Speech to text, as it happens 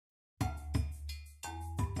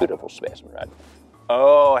Beautiful specimen, right?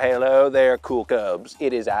 Oh, hello there, cool cubs.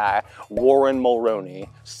 It is I, Warron Mulroney,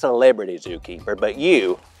 celebrity zookeeper, but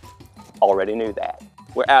you already knew that.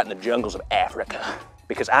 We're out in the jungles of Africa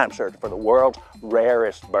because I'm searching for the world's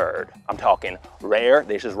rarest bird. I'm talking rare,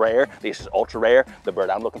 this is ultra rare. The bird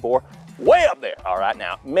I'm looking for, way up there. All right,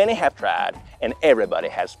 now, many have tried and everybody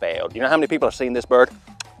has failed. You know how many people have seen this bird?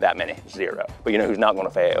 That many, 0. But you know who's not gonna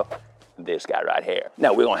fail? This guy right here.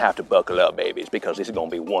 Now we're gonna have to buckle up, babies, because this is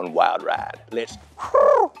gonna be one wild ride. Let's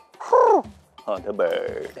hunt a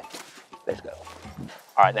bird. Let's go.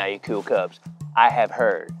 All right, now you cool cubs, I have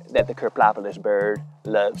heard that the Kerfropulous bird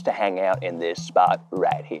loves to hang out in this spot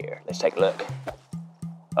right here. Let's take a look.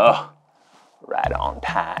 Oh, right on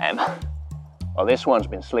time. Well, this one's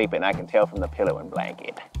been sleeping, I can tell from the pillow and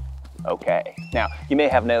blanket. Okay, now you may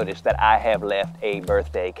have noticed that I have left a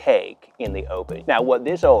birthday cake in the open. Now what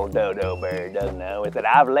this old dodo bird doesn't know is that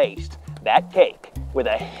I've laced that cake with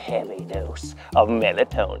a heavy dose of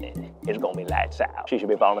melatonin. It's gonna be lights out. She should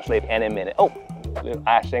be falling asleep any minute. Oh, little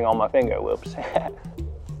icing on my finger, whoops.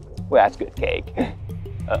 Well, that's good cake.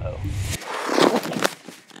 Uh-oh.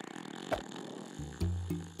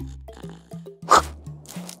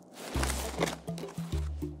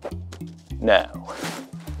 No.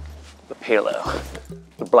 The pillow,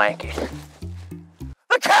 the blanket,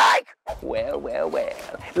 the cake! Well, well,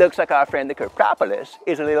 well. Looks like our friend the Kerfropulous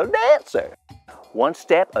is a little dancer. One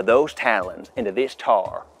step of those talons into this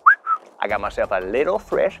tar, I got myself a little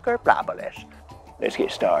fresh Kerfropulous. Let's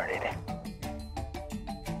get started.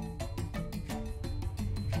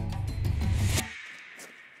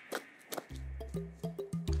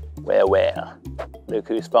 Well, well, look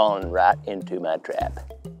who's fallen right into my trap.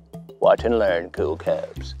 Watch and learn, cool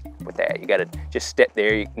cubs. With that, you gotta just step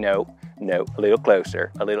there. No, a little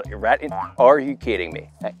closer, a little, right in. Are you kidding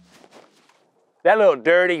me? Hey. That little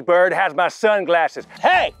dirty bird has my sunglasses.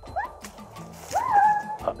 Hey!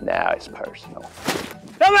 Oh, now it's personal.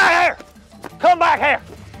 Come back here! Come back here!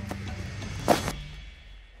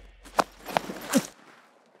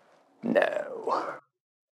 No.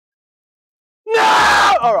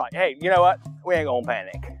 No! All right, hey, you know what? We ain't gonna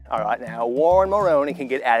panic. All right, now Warron Mulroney can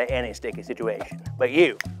get out of any sticky situation, but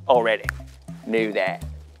you already knew that.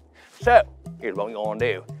 So, here's what we're gonna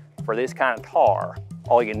do. For this kind of tar,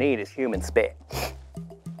 all you need is human spit.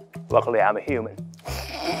 Luckily, I'm a human.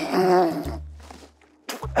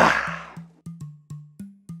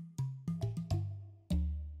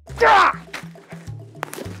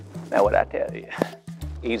 Now what I tell you,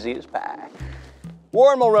 easy as pie.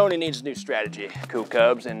 Warron Mulroney needs a new strategy, cool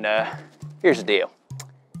cubs, and here's the deal.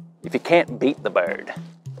 If you can't beat the bird,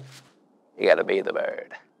 you gotta be the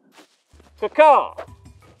bird. Caw-caw!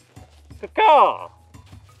 Caw-caw!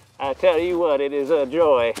 I tell you what, it is a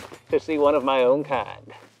joy to see one of my own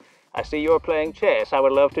kind. I see you're playing chess. I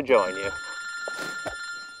would love to join you.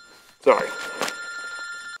 Sorry.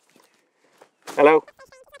 Hello?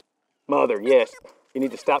 Mother, yes. You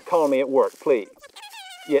need to stop calling me at work, please.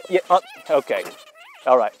 Yeah, okay.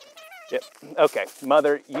 All right. Yep, okay.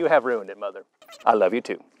 Mother, you have ruined it, Mother. I love you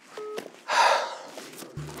too.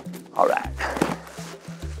 All right.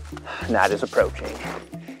 Night is approaching,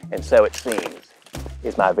 and so it seems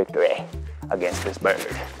is my victory against this bird.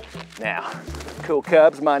 Now, cool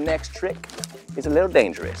cubs, my next trick is a little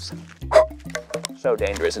dangerous. So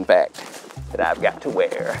dangerous, in fact, that I've got to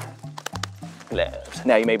wear gloves.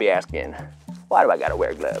 Now, you may be asking, why do I gotta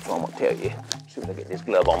wear gloves? Well, I'm gonna tell you. As soon as I get this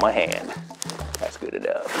glove on my hand, that's good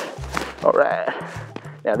enough. All right.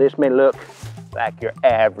 Now, this may look like your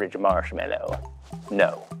average marshmallow.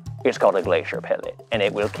 No, it's called a glacier pellet, and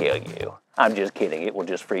it will kill you. I'm just kidding, it will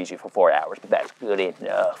just freeze you for 4 hours, but that's good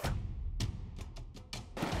enough.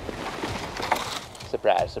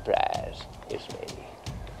 Surprise, surprise, it's me.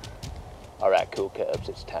 All right, cool cubs,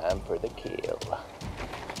 it's time for the kill.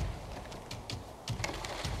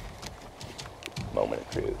 Moment of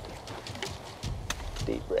truth.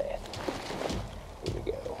 Deep breath.